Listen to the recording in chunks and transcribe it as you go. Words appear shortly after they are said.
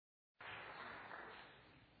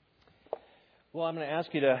Well, I'm going to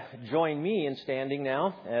ask you to join me in standing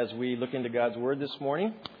now as we look into God's Word this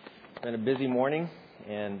morning. It's been a busy morning,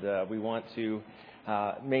 and we want to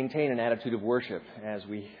maintain an attitude of worship as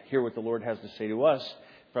we hear what the Lord has to say to us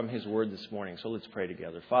from His Word this morning. So let's pray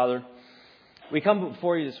together. Father, we come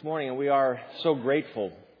before you this morning, and we are so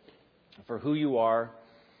grateful for who you are,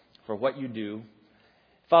 for what you do.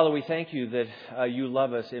 Father, we thank you that you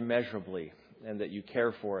love us immeasurably and that you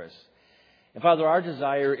care for us. And Father, our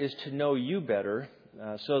desire is to know you better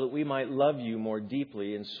so that we might love you more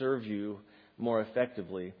deeply and serve you more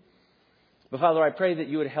effectively. But Father, I pray that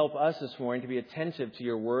you would help us this morning to be attentive to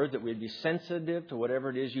your word, that we'd be sensitive to whatever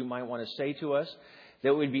it is you might want to say to us,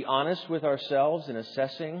 that we'd be honest with ourselves in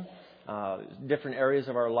assessing different areas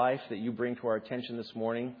of our life that you bring to our attention this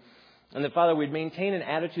morning. And that, Father, we'd maintain an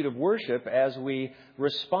attitude of worship as we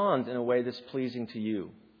respond in a way that's pleasing to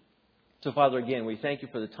you. So, Father, again, we thank you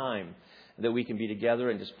for the time that we can be together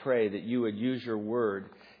and just pray that you would use your word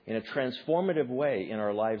in a transformative way in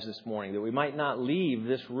our lives this morning, that we might not leave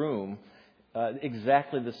this room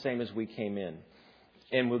exactly the same as we came in.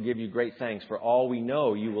 And we'll give you great thanks for all we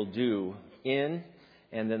know you will do in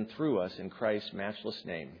and then through us in Christ's matchless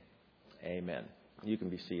name. Amen. You can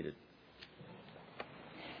be seated.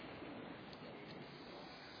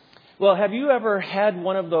 Well, have you ever had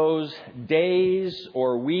one of those days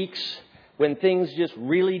or weeks when things just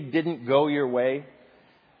really didn't go your way?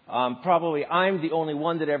 Probably I'm the only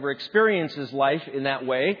one that ever experiences life in that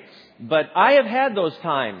way. But I have had those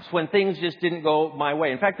times when things just didn't go my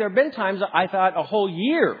way. In fact, there have been times I thought a whole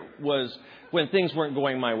year was when things weren't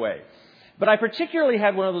going my way. But I particularly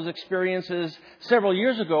had one of those experiences several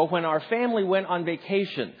years ago when our family went on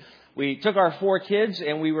vacation. We took our 4 kids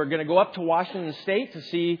and we were going to go up to Washington State to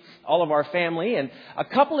see all of our family. And a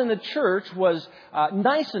couple in the church was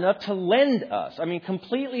nice enough to lend us,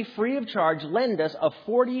 completely free of charge, lend us a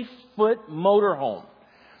 40-foot motorhome.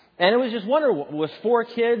 And it was just wonderful. With 4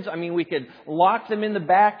 kids, we could lock them in the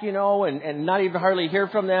back, and not even hardly hear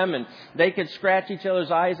from them. And they could scratch each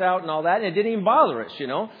other's eyes out and all that. And it didn't even bother us,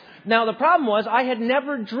 Now, the problem was I had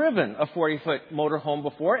never driven a 40-foot motorhome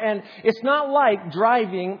before, and it's not like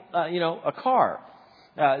driving, a car.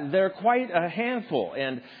 They're quite a handful,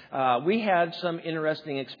 and we had some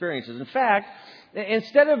interesting experiences. In fact,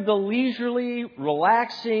 instead of the leisurely,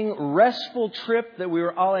 relaxing, restful trip that we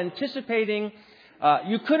were all anticipating,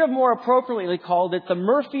 you could have more appropriately called it the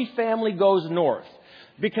Murphy family goes north,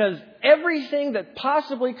 because everything that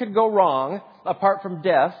possibly could go wrong, apart from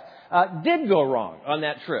death, did go wrong on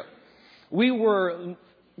that trip. We were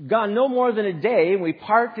gone no more than a day. We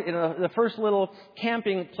parked in the first little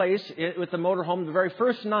camping place with the motorhome the very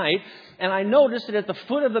first night. And I noticed that at the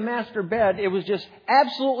foot of the master bed, it was just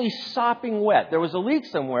absolutely sopping wet. There was a leak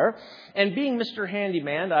somewhere. And being Mr.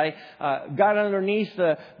 Handyman, I got underneath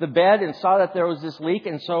the bed and saw that there was this leak.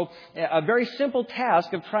 And so a very simple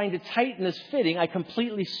task of trying to tighten this fitting, I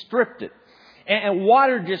completely stripped it. And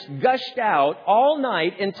water just gushed out all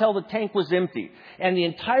night until the tank was empty. And the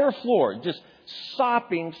entire floor just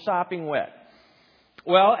sopping wet.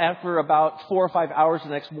 Well, after about 4 or 5 hours the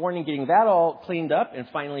next morning, getting that all cleaned up and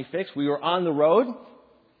finally fixed, we were on the road.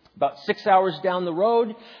 About 6 hours down the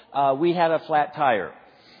road, we had a flat tire.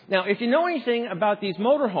 Now, if you know anything about these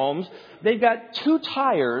motorhomes, they've got 2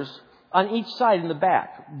 tires on each side in the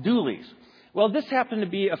back, dualies. Well, this happened to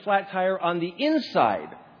be a flat tire on the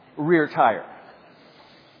inside rear tire.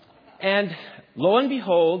 And lo and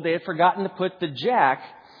behold, they had forgotten to put the jack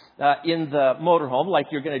in the motorhome, like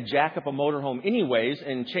you're going to jack up a motorhome anyways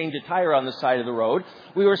and change a tire on the side of the road.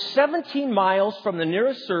 We were 17 miles from the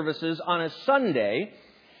nearest services on a Sunday.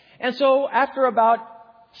 And so after about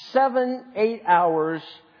 7-8 hours,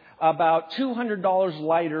 about $200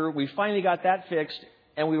 lighter, we finally got that fixed.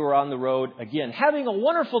 And we were on the road again, having a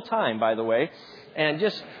wonderful time, by the way. And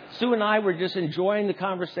just Sue and I were just enjoying the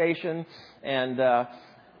conversation. And,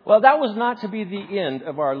 that was not to be the end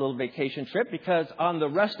of our little vacation trip, because on the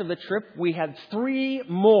rest of the trip, we had 3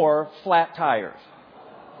 more flat tires.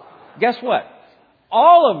 Guess what?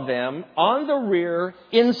 All of them on the rear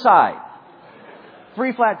inside.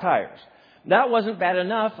 3 flat tires. That wasn't bad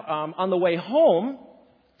enough. On the way home,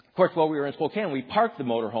 of course, while we were in Spokane, we parked the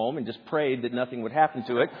motorhome and just prayed that nothing would happen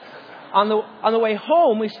to it. On the way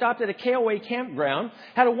home, we stopped at a KOA campground,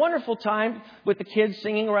 had a wonderful time with the kids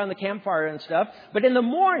singing around the campfire and stuff. But in the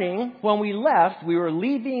morning, when we left, we were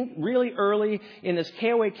leaving really early in this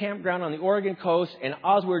KOA campground on the Oregon coast. And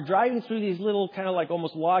as we were driving through these little kind of like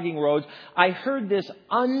almost logging roads, I heard this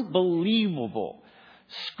unbelievable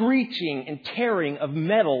screeching and tearing of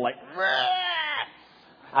metal, like...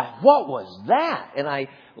 What was that? And I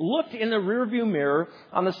looked in the rearview mirror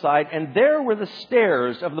on the side, and there were the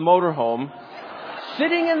stairs of the motorhome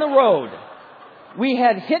sitting in the road. We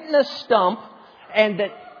had hit a stump and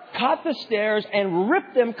that caught the stairs and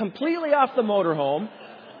ripped them completely off the motorhome.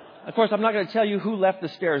 Of course, I'm not going to tell you who left the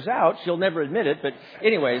stairs out. She'll never admit it. But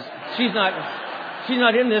anyways, she's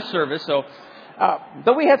not in this service. So,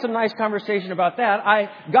 but we had some nice conversation about that. I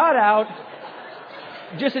got out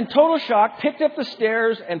just in total shock, picked up the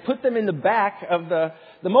stairs and put them in the back of the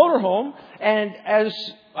motorhome. And as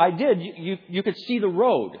I did, you could see the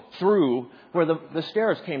road through where the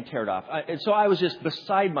stairs came teared off. And so I was just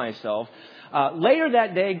beside myself. Later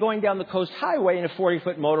that day, going down the coast highway in a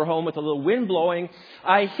 40-foot motorhome with a little wind blowing,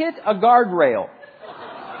 I hit a guardrail.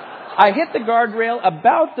 I hit the guardrail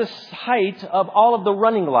about the height of all of the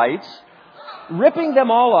running lights, ripping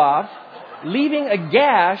them all off, leaving a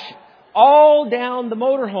gash all down the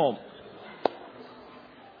motorhome.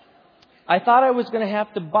 I thought I was going to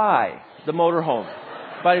have to buy the motorhome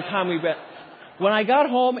by the time we went. When I got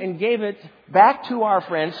home and gave it back to our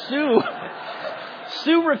friend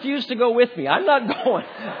Sue refused to go with me. I'm not going.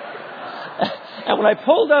 And when I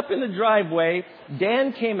pulled up in the driveway,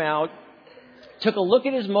 Dan came out, took a look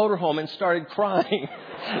at his motorhome and started crying.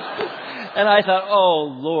 And I thought, oh,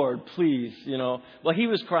 Lord, please, Well, he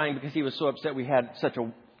was crying because he was so upset we had such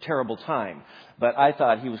a terrible time. But I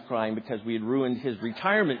thought he was crying because we had ruined his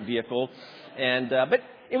retirement vehicle. But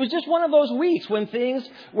it was just one of those weeks when things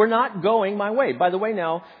were not going my way. By the way,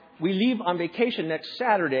 now, we leave on vacation next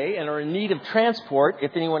Saturday and are in need of transport.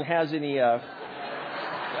 If anyone has any, you have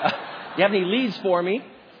any leads for me?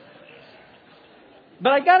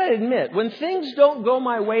 But I got to admit, when things don't go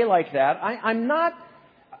my way like that, I'm not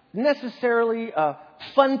necessarily a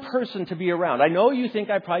fun person to be around. I know you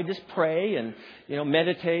think I probably just pray and,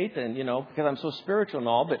 meditate and, because I'm so spiritual and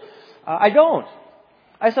all, but I don't.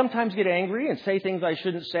 I sometimes get angry and say things I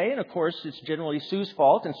shouldn't say. And, of course, it's generally Sue's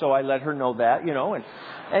fault. And so I let her know that, and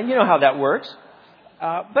you know how that works.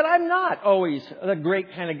 But I'm not always the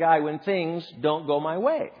great kind of guy when things don't go my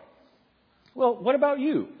way. Well, what about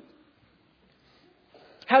you?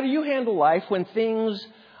 How do you handle life when things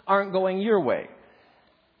aren't going your way?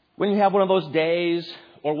 When you have one of those days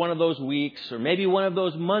or one of those weeks or maybe one of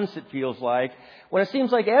those months, it feels like, when it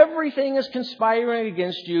seems like everything is conspiring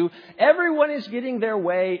against you, everyone is getting their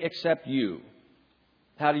way except you.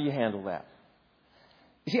 How do you handle that?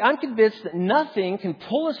 You see, I'm convinced that nothing can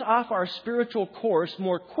pull us off our spiritual course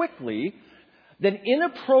more quickly than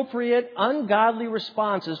inappropriate, ungodly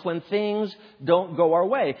responses when things don't go our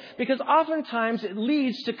way. Because oftentimes it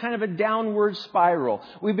leads to kind of a downward spiral.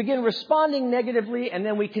 We begin responding negatively and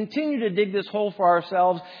then we continue to dig this hole for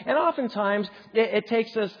ourselves. And oftentimes it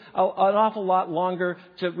takes us an awful lot longer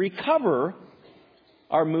to recover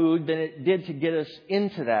our mood than it did to get us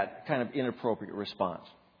into that kind of inappropriate response.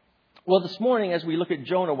 Well, this morning, as we look at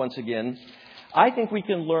Jonah once again, I think we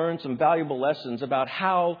can learn some valuable lessons about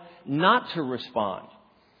how not to respond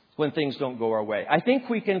when things don't go our way. I think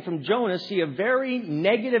we can, from Jonah, see a very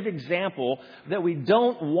negative example that we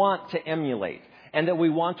don't want to emulate and that we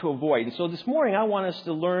want to avoid. And so this morning, I want us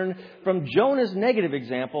to learn from Jonah's negative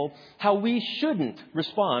example how we shouldn't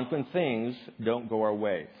respond when things don't go our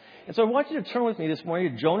way. And so I want you to turn with me this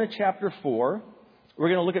morning to Jonah chapter 4. We're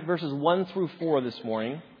going to look at verses 1 through 4 this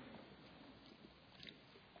morning.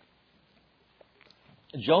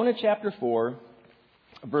 Jonah chapter 4,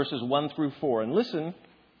 verses 1 through 4. And listen,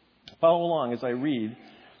 follow along as I read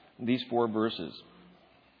these 4 verses.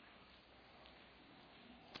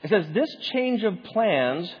 It says, "This change of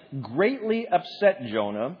plans greatly upset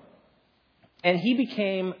Jonah, and he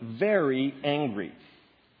became very angry.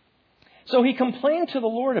 So he complained to the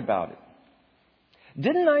Lord about it.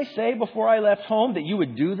 'Didn't I say before I left home that you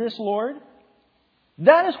would do this, Lord?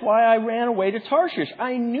 That is why I ran away to Tarshish.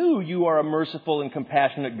 I knew you are a merciful and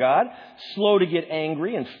compassionate God, slow to get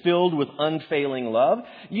angry and filled with unfailing love.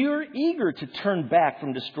 You're eager to turn back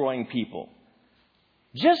from destroying people.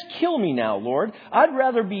 Just kill me now, Lord. I'd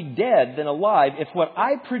rather be dead than alive if what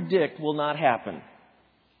I predict will not happen.'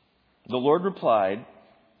 The Lord replied,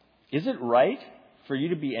 'Is it right for you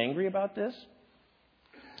to be angry about this?'"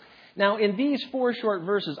 Now, in these 4 short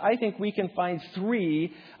verses, I think we can find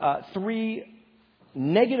three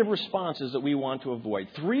negative responses that we want to avoid.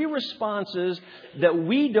 3 responses that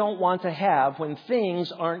we don't want to have when things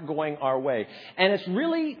aren't going our way. And it's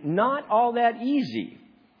really not all that easy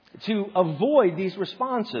to avoid these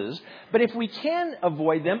responses. But if we can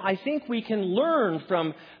avoid them, I think we can learn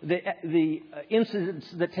from the incidents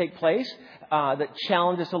that take place that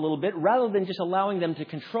challenge us a little bit, rather than just allowing them to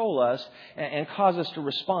control us and cause us to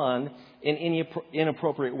respond in any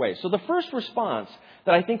inappropriate way. So the first response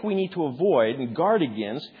that I think we need to avoid and guard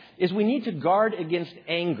against is we need to guard against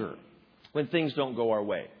anger when things don't go our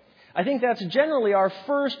way. I think that's generally our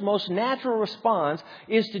first, most natural response,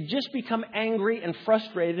 is to just become angry and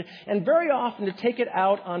frustrated, and very often to take it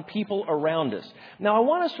out on people around us. Now, I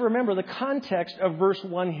want us to remember the context of verse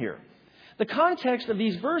 1 here. The context of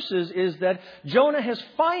these verses is that Jonah has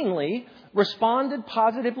finally responded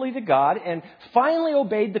positively to God and finally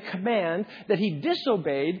obeyed the command that he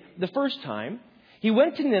disobeyed the first time. He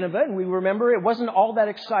went to Nineveh, and we remember it wasn't all that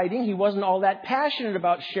exciting. He wasn't all that passionate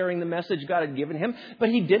about sharing the message God had given him, but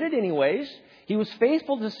he did it anyways. He was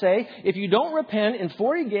faithful to say, if you don't repent in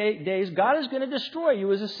 40 days, God is going to destroy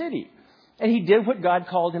you as a city. And he did what God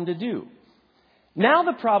called him to do. Now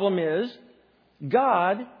the problem is,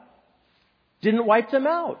 God didn't wipe them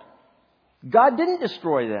out. God didn't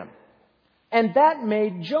destroy them. And that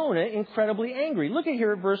made Jonah incredibly angry. Look at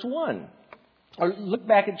here at verse 1. Or look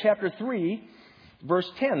back at chapter 3. Verse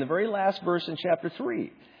 10, the very last verse in chapter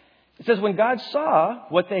 3. It says, when God saw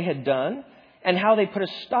what they had done and how they put a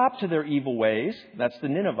stop to their evil ways, that's the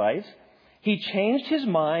Ninevites, he changed his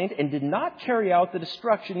mind and did not carry out the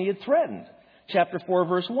destruction he had threatened. Chapter 4,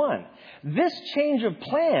 verse 1. This change of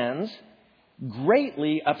plans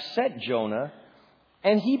greatly upset Jonah,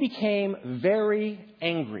 and he became very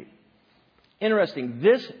angry. Interesting,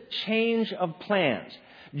 this change of plans.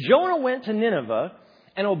 Jonah went to Nineveh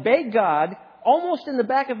and obeyed God almost in the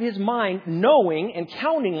back of his mind, knowing and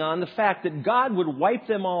counting on the fact that God would wipe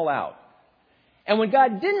them all out. And when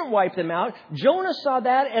God didn't wipe them out, Jonah saw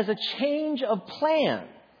that as a change of plan.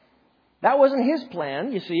 That wasn't his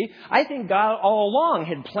plan, you see. I think God all along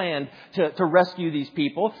had planned to rescue these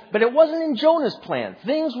people, but it wasn't in Jonah's plan.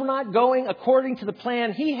 Things were not going according to the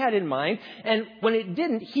plan he had in mind, and when it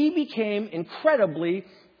didn't, he became incredibly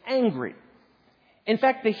angry. In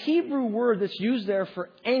fact, the Hebrew word that's used there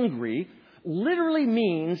for angry literally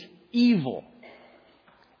means evil.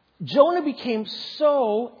 Jonah became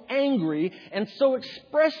so angry and so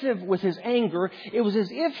expressive with his anger, it was as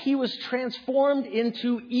if he was transformed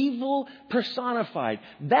into evil personified.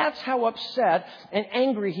 That's how upset and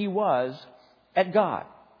angry he was at God.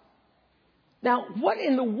 Now, what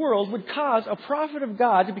in the world would cause a prophet of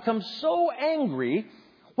God to become so angry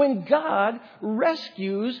when God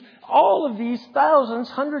rescues all of these thousands,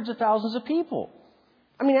 hundreds of thousands of people?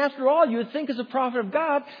 I mean, after all, you would think as a prophet of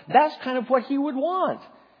God, that's kind of what he would want.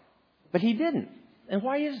 But he didn't. And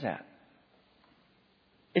why is that?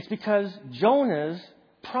 It's because Jonah's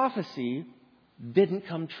prophecy didn't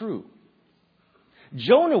come true.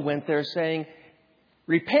 Jonah went there saying,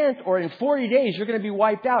 repent or in 40 days you're going to be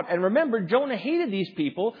wiped out. And remember, Jonah hated these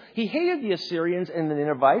people. He hated the Assyrians and the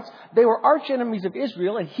Ninevites. They were arch enemies of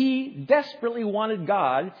Israel, and he desperately wanted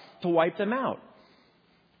God to wipe them out.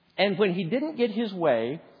 And when he didn't get his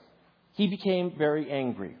way, he became very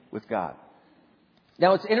angry with God.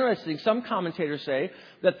 Now, it's interesting. Some commentators say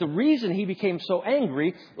that the reason he became so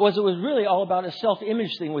angry was it was really all about a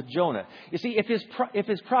self-image thing with Jonah. You see, if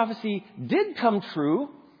his prophecy did come true,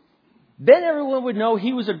 then everyone would know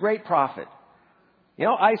he was a great prophet. You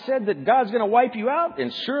know, I said that God's going to wipe you out,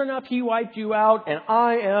 and sure enough, he wiped you out, and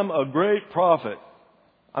I am a great prophet.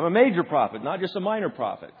 I'm a major prophet, not just a minor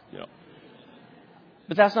prophet, you know.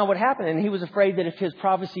 But that's not what happened. And he was afraid that if his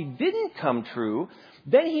prophecy didn't come true,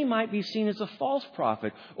 then he might be seen as a false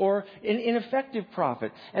prophet or an ineffective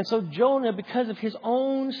prophet. And so Jonah, because of his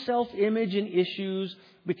own self-image and issues,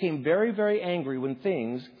 became very, very angry when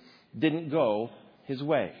things didn't go his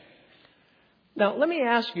way. Now, let me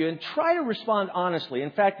ask you, and try to respond honestly.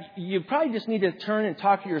 In fact, you probably just need to turn and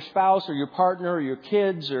talk to your spouse or your partner or your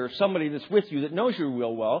kids or somebody that's with you that knows you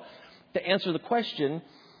real well to answer the question,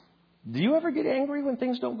 do you ever get angry when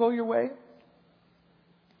things don't go your way?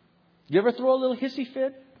 You ever throw a little hissy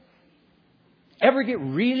fit? Ever get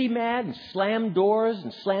really mad and slam doors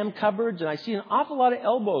and slam cupboards? And I see an awful lot of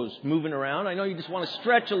elbows moving around. I know you just want to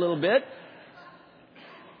stretch a little bit.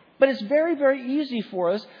 But it's very, very easy for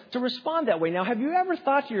us to respond that way. Now, have you ever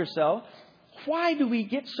thought to yourself, why do we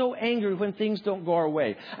get so angry when things don't go our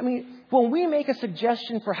way? I mean, when we make a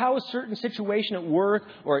suggestion for how a certain situation at work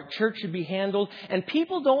or at church should be handled, and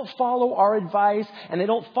people don't follow our advice and they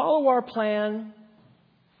don't follow our plan,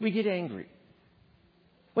 we get angry.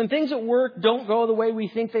 When things at work don't go the way we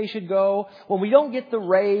think they should go, when we don't get the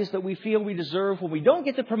raise that we feel we deserve, when we don't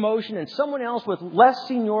get the promotion and someone else with less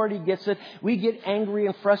seniority gets it, we get angry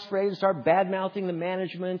and frustrated and start bad-mouthing the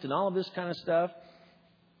management and all of this kind of stuff.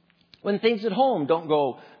 When things at home don't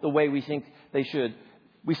go the way we think they should,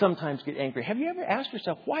 we sometimes get angry. Have you ever asked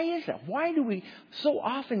yourself, why is that? Why do we so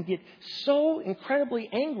often get so incredibly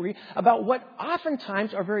angry about what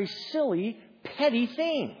oftentimes are very silly, petty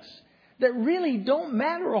things that really don't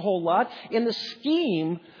matter a whole lot in the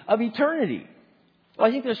scheme of eternity? Well,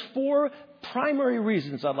 I think there's 4 primary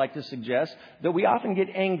reasons I'd like to suggest that we often get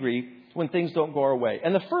angry when things don't go our way.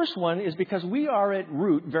 And the first one is because we are at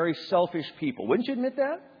root very selfish people. Wouldn't you admit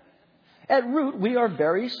that? At root, we are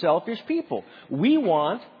very selfish people. We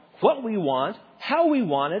want what we want, how we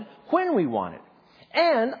want it, when we want it.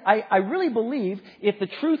 And I really believe if the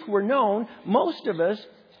truth were known, most of us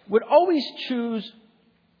would always choose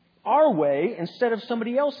our way instead of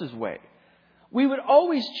somebody else's way. We would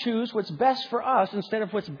always choose what's best for us instead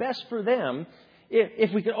of what's best for them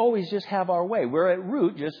if we could always just have our way. We're at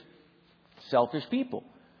root just selfish people.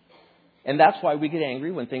 And that's why we get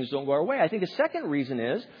angry when things don't go our way. I think a second reason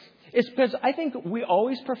is because I think we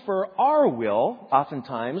always prefer our will,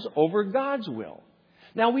 oftentimes, over God's will.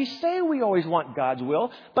 Now, we say we always want God's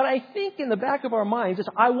will, but I think in the back of our minds, it's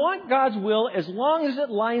I want God's will as long as it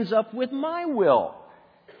lines up with my will.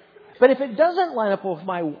 But if it doesn't line up with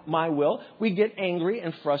my will, we get angry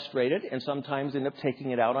and frustrated and sometimes end up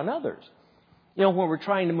taking it out on others. You know, when we're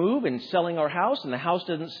trying to move and selling our house and the house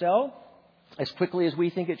doesn't sell as quickly as we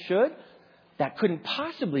think it should, that couldn't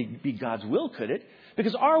possibly be God's will, could it?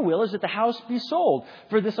 Because our will is that the house be sold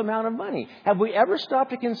for this amount of money. Have we ever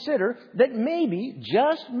stopped to consider that maybe,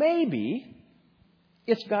 just maybe,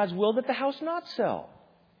 it's God's will that the house not sell?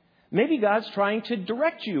 Maybe God's trying to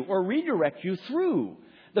direct you or redirect you through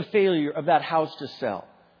the failure of that house to sell.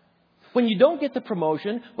 When you don't get the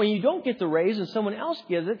promotion, when you don't get the raise and someone else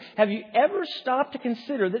gives it, have you ever stopped to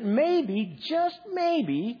consider that maybe, just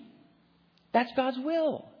maybe, that's God's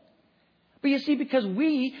will? But you see, because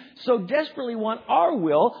we so desperately want our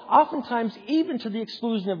will, oftentimes even to the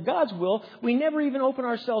exclusion of God's will, we never even open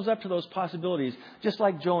ourselves up to those possibilities, just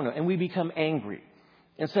like Jonah, and we become angry.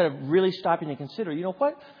 Instead of really stopping to consider, you know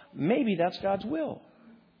what? Maybe that's God's will.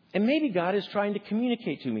 And maybe God is trying to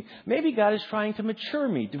communicate to me. Maybe God is trying to mature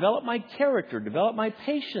me, develop my character, develop my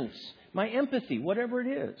patience, my empathy, whatever it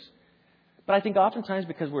is. But I think oftentimes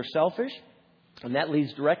because we're selfish, and that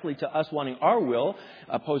leads directly to us wanting our will,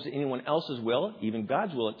 opposed to anyone else's will, even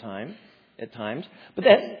God's will at times. But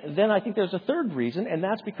then I think there's a third reason, and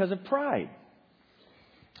that's because of pride.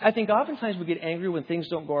 I think oftentimes we get angry when things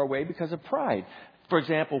don't go our way because of pride. For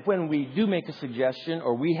example, when we do make a suggestion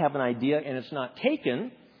or we have an idea and it's not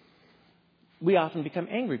taken, we often become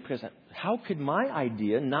angry because how could my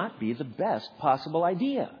idea not be the best possible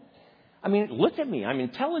idea? I mean, look at me. I'm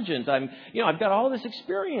intelligent. I've got all this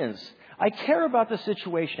experience. I care about the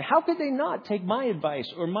situation. How could they not take my advice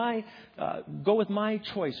or go with my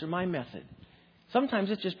choice or my method?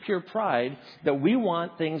 Sometimes it's just pure pride that we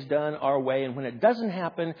want things done our way, and when it doesn't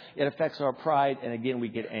happen, it affects our pride, and again, we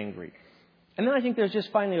get angry. And then I think there's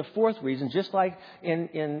just finally a fourth reason, just like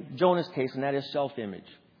in Jonah's case, and that is self-image.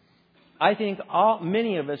 I think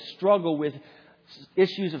many of us struggle with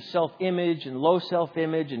issues of self-image and low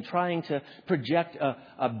self-image and trying to project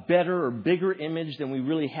a better or bigger image than we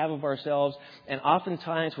really have of ourselves. And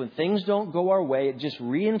oftentimes when things don't go our way, it just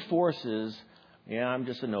reinforces, I'm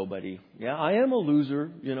just a nobody. I am a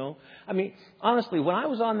loser, I mean, honestly, when I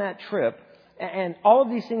was on that trip and all of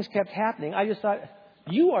these things kept happening, I just thought,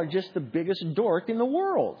 you are just the biggest dork in the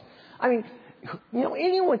world. I mean,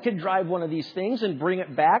 anyone could drive one of these things and bring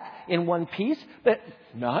it back in one piece, but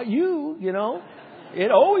not you,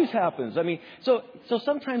 It always happens. I mean, so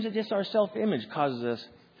sometimes it just our self-image causes us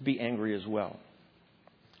to be angry as well.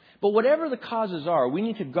 But whatever the causes are, we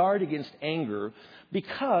need to guard against anger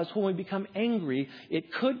because when we become angry,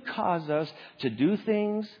 it could cause us to do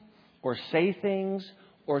things or say things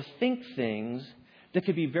or think things that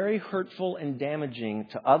could be very hurtful and damaging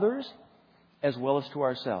to others as well as to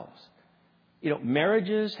ourselves.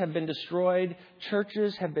 Marriages have been destroyed,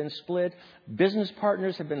 churches have been split, business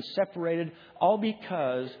partners have been separated, all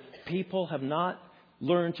because people have not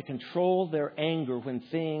learned to control their anger when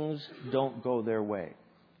things don't go their way.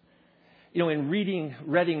 In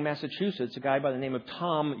Reading, Massachusetts, a guy by the name of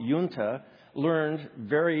Tom Yunta learned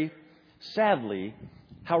very sadly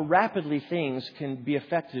how rapidly things can be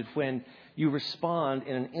affected when you respond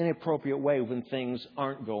in an inappropriate way when things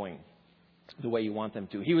aren't going the way you want them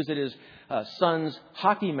to. He was at his son's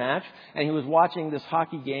hockey match, and he was watching this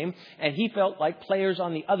hockey game, and he felt like players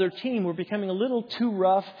on the other team were becoming a little too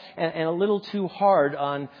rough and a little too hard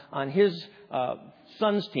on his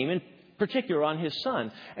son's team, in particular on his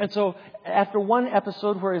son. And so after one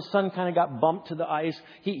episode where his son kind of got bumped to the ice,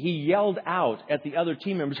 he yelled out at the other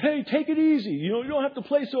team members, "Hey, take it easy. You don't have to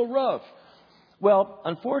play so rough." Well,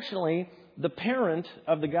 unfortunately, the parent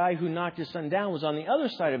of the guy who knocked his son down was on the other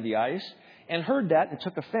side of the ice and heard that and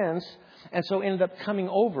took offense, and so ended up coming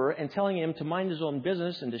over and telling him to mind his own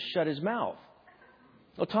business and to shut his mouth.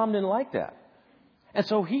 Well, Tom didn't like that. And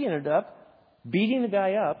so he ended up beating the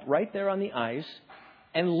guy up right there on the ice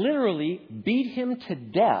and literally beat him to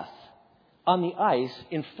death on the ice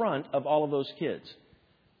in front of all of those kids.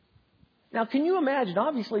 Now, can you imagine?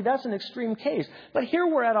 Obviously, that's an extreme case. But here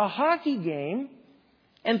we're at a hockey game,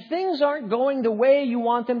 and things aren't going the way you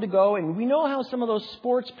want them to go. And we know how some of those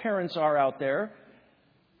sports parents are out there.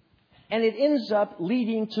 And it ends up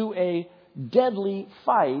leading to a deadly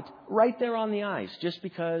fight right there on the ice just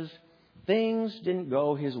because things didn't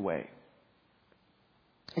go his way.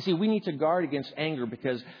 You see, we need to guard against anger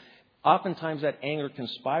because oftentimes that anger can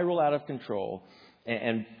spiral out of control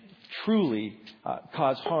and truly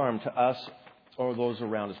cause harm to us or those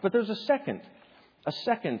around us. But there's a second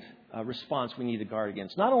response we need to guard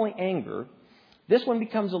against. Not only anger, this one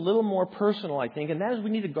becomes a little more personal, I think, and that is we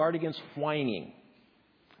need to guard against whining.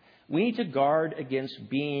 We need to guard against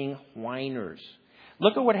being whiners.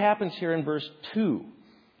 Look at what happens here in verse 2.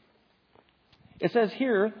 It says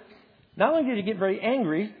here, not only did he get very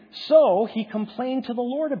angry, so he complained to the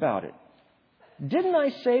Lord about it. "Didn't I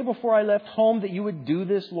say before I left home that you would do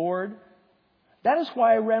this, Lord? That is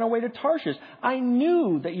why I ran away to Tarshish. I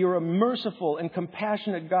knew that you're a merciful and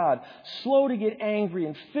compassionate God, slow to get angry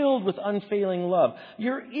and filled with unfailing love.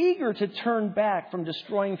 You're eager to turn back from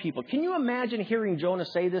destroying people." Can you imagine hearing Jonah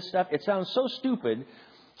say this stuff? It sounds so stupid.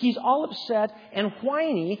 He's all upset and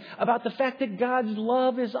whiny about the fact that God's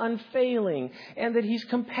love is unfailing and that He's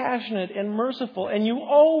compassionate and merciful and you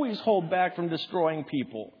always hold back from destroying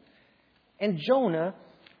people. And Jonah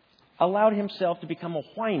allowed himself to become a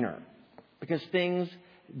whiner because things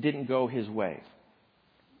didn't go his way.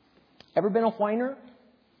 Ever been a whiner?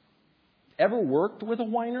 Ever worked with a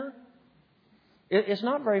whiner? It's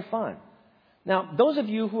not very fun. Now, those of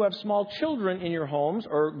you who have small children in your homes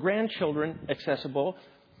or grandchildren accessible,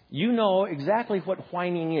 you know exactly what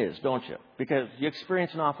whining is, don't you? Because you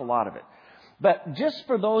experience an awful lot of it. But just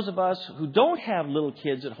for those of us who don't have little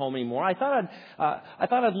kids at home anymore, I thought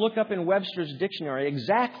I'd look up in Webster's dictionary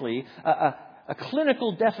exactly a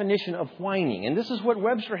clinical definition of whining. And this is what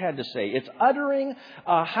Webster had to say. It's uttering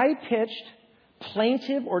a high-pitched,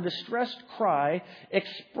 plaintive, or distressed cry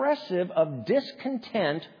expressive of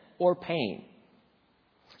discontent or pain.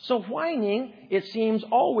 So whining, it seems,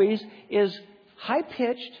 always is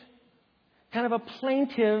high-pitched, kind of a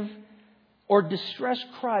plaintive or distressed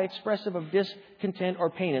cry expressive of discontent or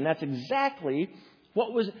pain. And that's exactly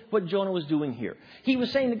what Jonah was doing here. He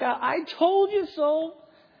was saying to God, "I told you so.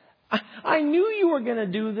 I knew you were going to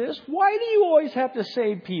do this. Why do you always have to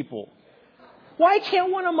save people? Why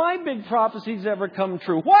can't one of my big prophecies ever come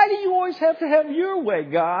true? Why do you always have to have your way,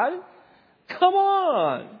 God? Come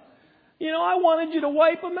on. I wanted you to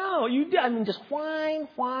wipe them out. Just whine,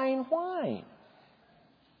 whine, whine."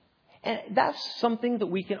 And that's something that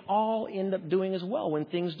we can all end up doing as well when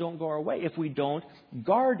things don't go our way, if we don't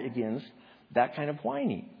guard against that kind of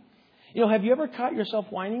whining. Have you ever caught yourself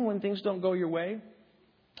whining when things don't go your way?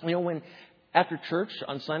 When after church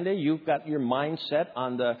on Sunday, you've got your mind set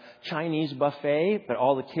on the Chinese buffet, but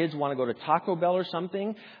all the kids want to go to Taco Bell or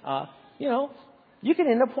something, you can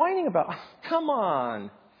end up whining about, "Come on.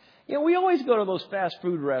 We always go to those fast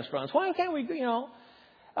food restaurants. Why can't we,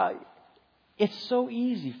 It's so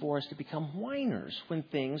easy for us to become whiners when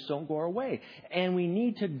things don't go our way. And we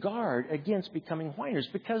need to guard against becoming whiners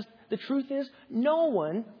because the truth is no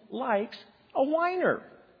one likes a whiner.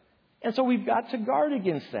 And so we've got to guard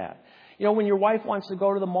against that. When your wife wants to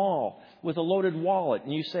go to the mall with a loaded wallet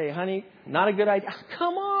and you say, "Honey, not a good idea."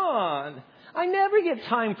 "Come on. I never get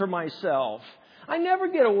time for myself. I never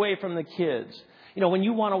get away from the kids." When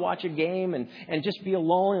you want to watch a game and just be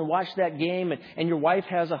alone and watch that game and your wife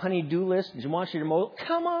has a honey-do list and she wants you to mow,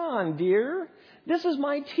 "Come on, dear. This is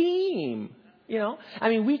my team."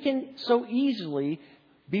 We can so easily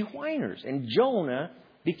be whiners. And Jonah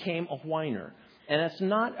became a whiner. And that's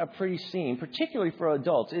not a pretty scene, particularly for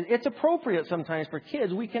adults. It's appropriate sometimes for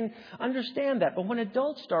kids. We can understand that. But when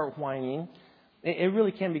adults start whining, it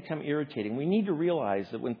really can become irritating. We need to realize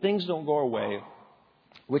that when things don't go our way,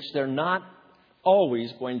 which they're not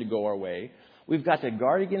always going to go our way, We've got to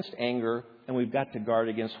guard against anger, and we've got to guard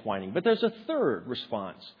against whining. But there's a third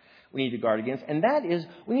response we need to guard against, and that is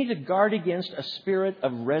we need to guard against a spirit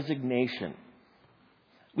of resignation.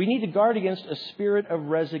 We need to guard against a spirit of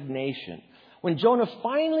resignation. When Jonah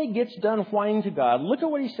finally gets done whining to God, look at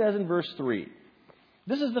what he says in verse 3.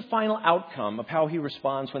 This is the final outcome of how he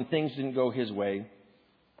responds when things didn't go his way.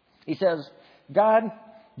 He says, God,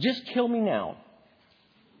 just kill me now.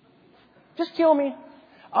 Just kill me.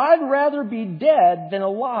 I'd rather be dead than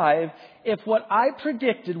alive if what I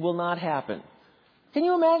predicted will not happen. Can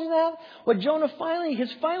you imagine that? What Jonah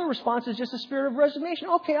his final response is just a spirit of resignation.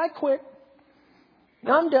 Okay, I quit.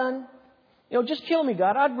 I'm done. Just kill me,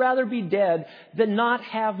 God. I'd rather be dead than not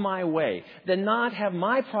have my way, than not have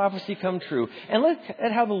my prophecy come true. And look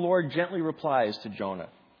at how the Lord gently replies to Jonah.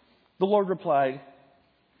 The Lord replied,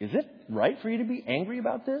 is it right for you to be angry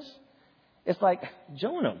about this? It's like,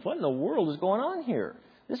 Jonah, what in the world is going on here?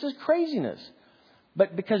 This is craziness.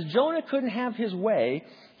 But because Jonah couldn't have his way,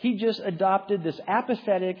 he just adopted this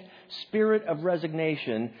apathetic spirit of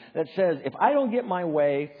resignation that says, if I don't get my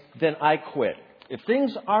way, then I quit. If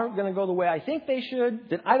things aren't going to go the way I think they should,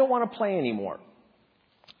 then I don't want to play anymore.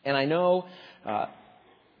 And I know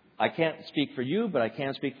I can't speak for you, but I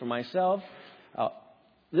can speak for myself.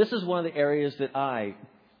 This is one of the areas that I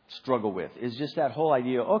struggle with, is just that whole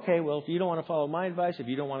idea, okay, well, if you don't want to follow my advice, if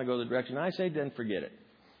you don't want to go the direction I say, then forget it.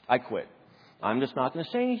 I quit. I'm just not going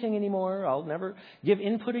to say anything anymore. I'll never give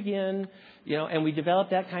input again. And we develop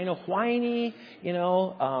that kind of whiny, and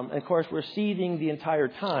of course, we're seething the entire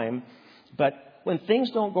time. But when things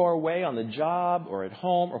don't go our way on the job or at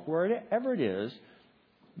home or wherever it is,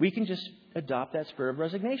 we can just adopt that spirit of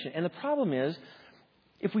resignation. And the problem is,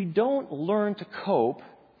 if we don't learn to cope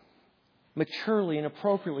maturely and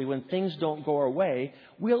appropriately when things don't go our way,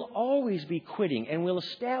 we'll always be quitting, and we'll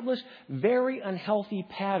establish very unhealthy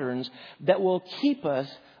patterns that will keep us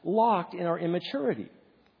locked in our immaturity.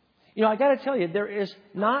 I got to tell you, there is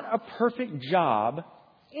not a perfect job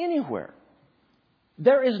anywhere.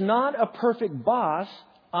 There is not a perfect boss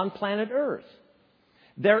on planet Earth.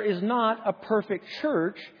 There is not a perfect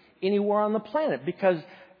church anywhere on the planet, because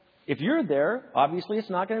if you're there, obviously it's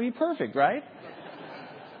not going to be perfect, right?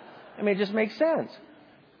 It just makes sense.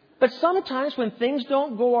 But sometimes when things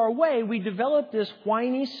don't go our way, we develop this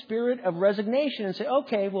whiny spirit of resignation and say,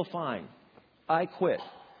 okay, well, fine. I quit.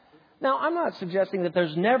 Now, I'm not suggesting that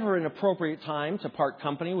there's never an appropriate time to part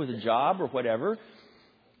company with a job or whatever.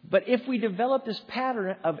 But if we develop this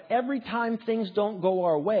pattern of every time things don't go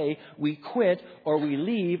our way, we quit or we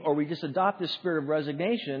leave or we just adopt this spirit of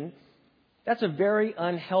resignation, that's a very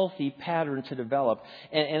unhealthy pattern to develop.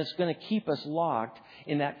 And it's going to keep us locked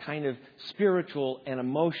in that kind of spiritual and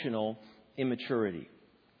emotional immaturity.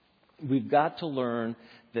 We've got to learn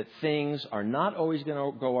that things are not always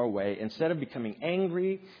going to go our way. Instead of becoming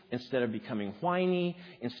angry, instead of becoming whiny,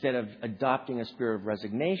 instead of adopting a spirit of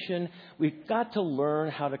resignation, we've got to learn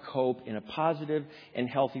how to cope in a positive and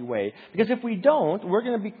healthy way. Because if we don't, we're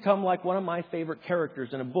going to become like one of my favorite characters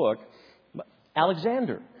in a book,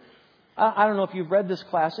 Alexander. I don't know if you've read this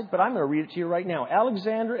classic, but I'm going to read it to you right now.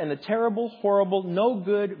 Alexander and the terrible, horrible, no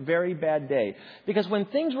good, very bad day. Because when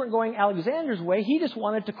things weren't going Alexander's way, he just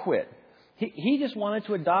wanted to quit. He just wanted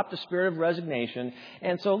to adopt a spirit of resignation.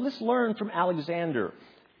 And so let's learn from Alexander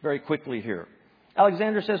very quickly here.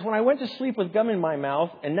 Alexander says, when I went to sleep with gum in my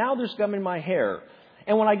mouth, and now there's gum in my hair.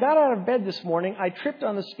 And when I got out of bed this morning, I tripped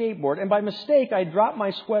on the skateboard, and by mistake, I dropped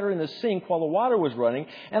my sweater in the sink while the water was running,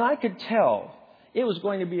 and I could tell it was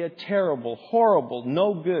going to be a terrible, horrible,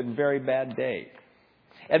 no good, very bad day.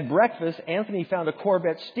 At breakfast, Anthony found a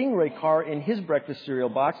Corvette Stingray car in his breakfast cereal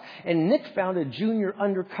box, and Nick found a junior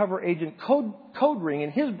undercover agent code ring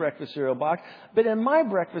in his breakfast cereal box. But in my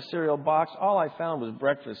breakfast cereal box, all I found was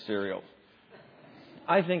breakfast cereal.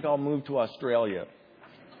 I think I'll move to Australia.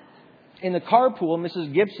 In the carpool,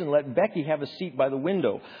 Mrs. Gibson let Becky have a seat by the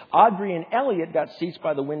window. Audrey and Elliot got seats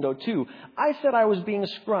by the window, too. I said I was being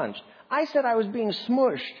scrunched. I said I was being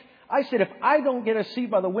smushed. I said if I don't get a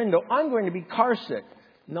seat by the window, I'm going to be car sick.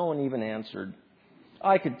 No one even answered.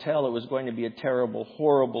 I could tell it was going to be a terrible,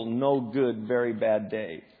 horrible, no good, very bad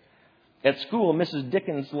day. At school, Mrs.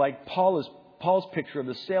 Dickens liked Paul's picture of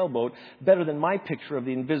the sailboat better than my picture of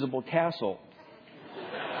the invisible castle.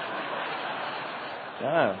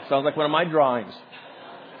 Yeah, sounds like one of my drawings.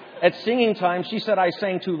 At singing time, she said I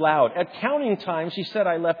sang too loud. At counting time, she said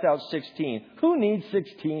I left out 16. Who needs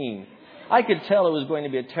 16? I could tell it was going to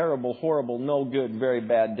be a terrible, horrible, no good, very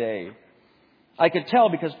bad day. I could tell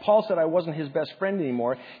because Paul said I wasn't his best friend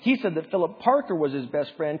anymore. He said that Philip Parker was his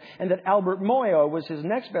best friend and that Albert Moyo was his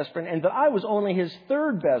next best friend and that I was only his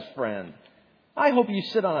third best friend. I hope you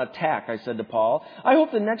sit on a tack, I said to Paul. I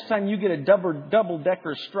hope the next time you get a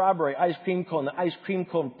double-decker strawberry ice cream cone, the ice cream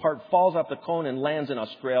cone part falls off the cone and lands in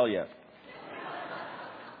Australia.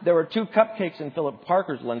 There were 2 cupcakes in Philip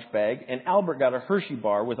Parker's lunch bag, and Albert got a Hershey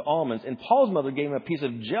bar with almonds, and Paul's mother gave him a piece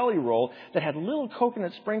of jelly roll that had little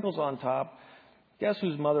coconut sprinkles on top. Guess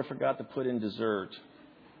whose mother forgot to put in dessert?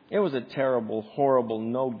 It was a terrible, horrible,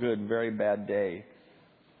 no good, very bad day.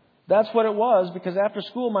 That's what it was, because after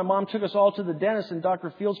school, my mom took us all to the dentist, and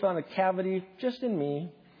Dr. Fields found a cavity just in me.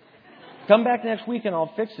 Come back next week and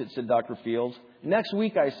I'll fix it, said Dr. Fields. Next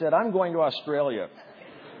week, I said, I'm going to Australia.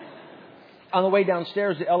 On the way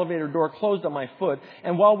downstairs, the elevator door closed on my foot,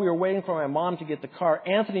 and while we were waiting for my mom to get the car,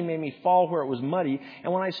 Anthony made me fall where it was muddy,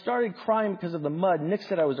 and when I started crying because of the mud, Nick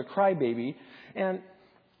said I was a crybaby, and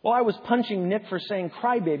while I was punching Nick for saying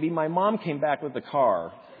crybaby, my mom came back with the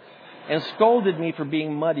car and scolded me for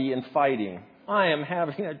being muddy and fighting. I am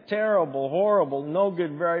having a terrible, horrible, no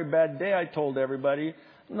good, very bad day, I told everybody.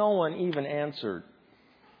 No one even answered.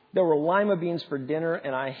 There were lima beans for dinner,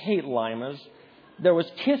 and I hate limas. There was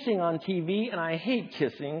kissing on TV, and I hate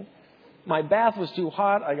kissing. My bath was too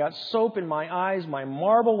hot. I got soap in my eyes. My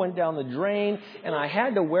marble went down the drain, and I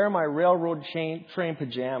had to wear my railroad train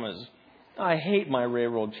pajamas. I hate my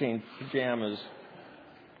railroad train pajamas.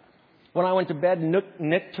 When I went to bed,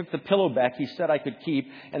 Nick took the pillow back he said I could keep,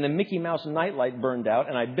 and the Mickey Mouse nightlight burned out,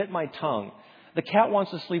 and I bit my tongue. The cat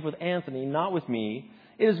wants to sleep with Anthony, not with me.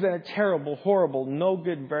 It has been a terrible, horrible, no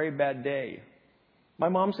good, very bad day. My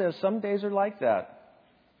mom says some days are like that,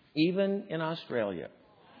 even in Australia.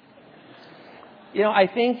 I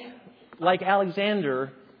think like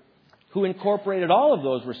Alexander, who incorporated all of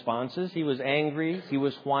those responses, he was angry, he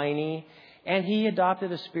was whiny, and he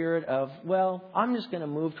adopted a spirit of, well, I'm just going to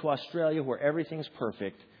move to Australia where everything's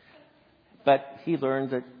perfect. But he learned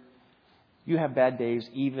that you have bad days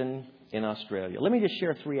even in Australia. Let me just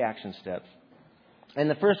share 3 action steps. And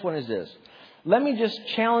the first one is this. Let me just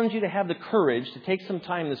challenge you to have the courage to take some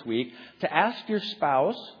time this week to ask your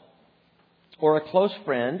spouse or a close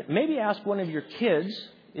friend, maybe ask one of your kids,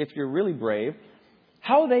 if you're really brave,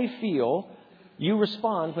 how they feel you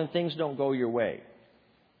respond when things don't go your way.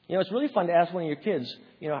 It's really fun to ask one of your kids,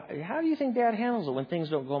 how do you think Dad handles it when things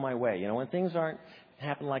don't go my way? When things aren't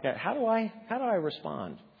happening like that, how do I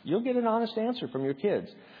respond? You'll get an honest answer from your kids.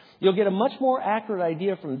 You'll get a much more accurate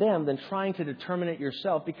idea from them than trying to determine it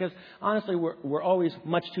yourself, because honestly, we're always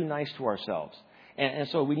much too nice to ourselves. And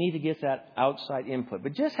so we need to get that outside input.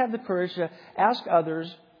 But just have the courage to ask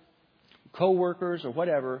others, coworkers or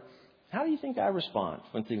whatever, how do you think I respond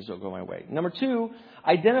when things don't go my way? Number 2,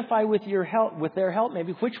 identify with their help,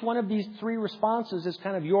 maybe which one of these 3 responses is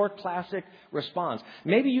kind of your classic response.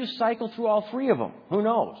 Maybe you cycle through all 3 of them. Who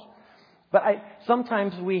knows? But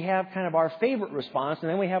sometimes we have kind of our favorite response, and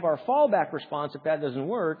then we have our fallback response if that doesn't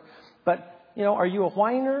work. But, are you a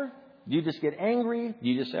whiner? Do you just get angry? Do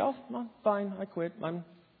you just say, oh, no, fine, I quit. I'm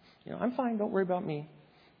fine, don't worry about me.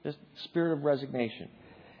 Just spirit of resignation.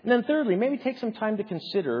 And then thirdly, maybe take some time to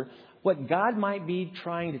consider what God might be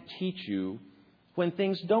trying to teach you when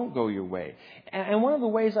things don't go your way. And one of the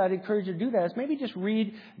ways I'd encourage you to do that is maybe just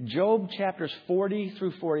read Job chapters 40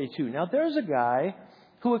 through 42. Now, there's a guy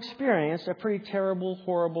who experienced a pretty terrible,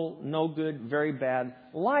 horrible, no good, very bad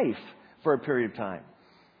life for a period of time.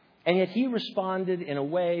 And yet he responded in a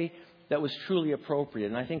way that was truly appropriate.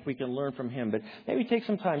 And I think we can learn from him. But maybe take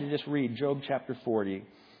some time to just read Job chapter 40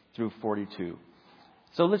 through 42.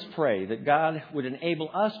 So let's pray that God would enable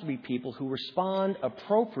us to be people who respond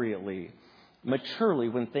appropriately, maturely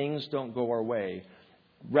when things don't go our way,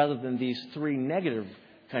 rather than these 3 negative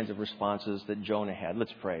kinds of responses that Jonah had.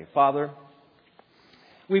 Let's pray. Father,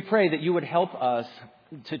 we pray that you would help us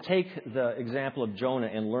to take the example of Jonah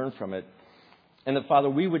and learn from it. And that, Father,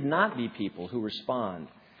 we would not be people who respond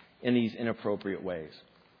in these inappropriate ways.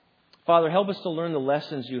 Father, help us to learn the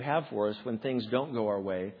lessons you have for us when things don't go our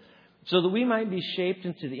way, so that we might be shaped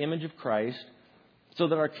into the image of Christ, so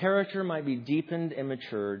that our character might be deepened and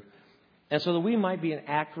matured, and so that we might be an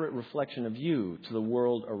accurate reflection of you to the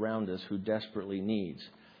world around us who desperately needs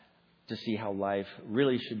to see how life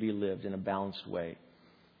really should be lived in a balanced way.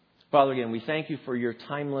 Father, again, we thank you for your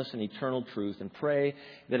timeless and eternal truth, and pray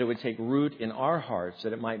that it would take root in our hearts,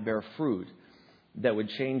 that it might bear fruit that would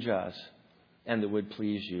change us and that would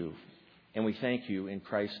please you. And we thank you in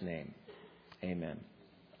Christ's name. Amen.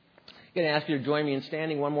 I'm going to ask you to join me in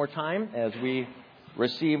standing one more time as we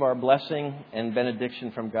receive our blessing and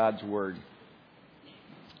benediction from God's Word.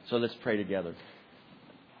 So let's pray together.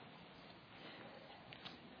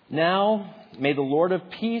 Now, may the Lord of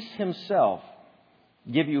peace himself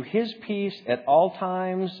give you his peace at all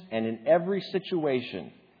times and in every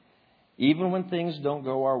situation. even when things don't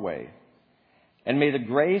go our way. And may the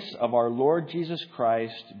grace of our Lord Jesus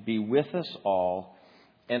Christ be with us all.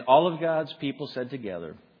 And all of God's people said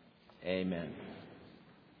together, Amen.